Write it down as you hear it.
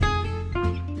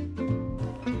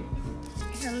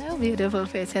beautiful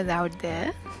faces out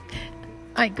there.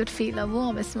 I could feel a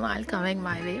warm smile coming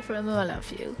my way from all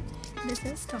of you. This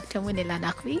is Dr. Munila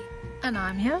Naqvi, and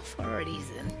I'm here for a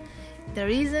reason. The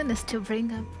reason is to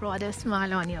bring a broader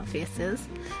smile on your faces.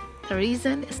 The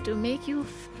reason is to make you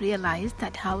realize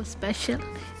that how special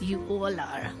you all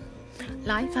are.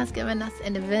 Life has given us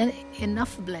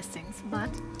enough blessings, but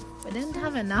we didn't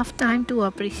have enough time to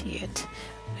appreciate.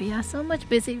 We are so much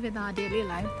busy with our daily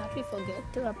life that we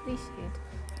forget to appreciate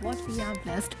what we are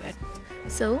blessed with.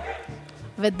 So,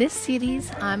 with this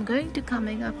series, I'm going to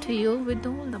coming up to you with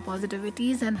all the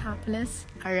positivities and happiness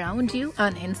around you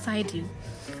and inside you.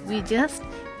 We just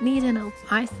need an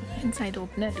inside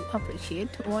opener to appreciate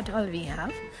what all we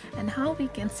have and how we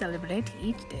can celebrate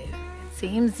each day.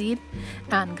 Same zeal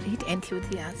and great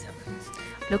enthusiasm.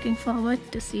 Looking forward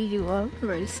to see you all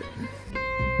very soon.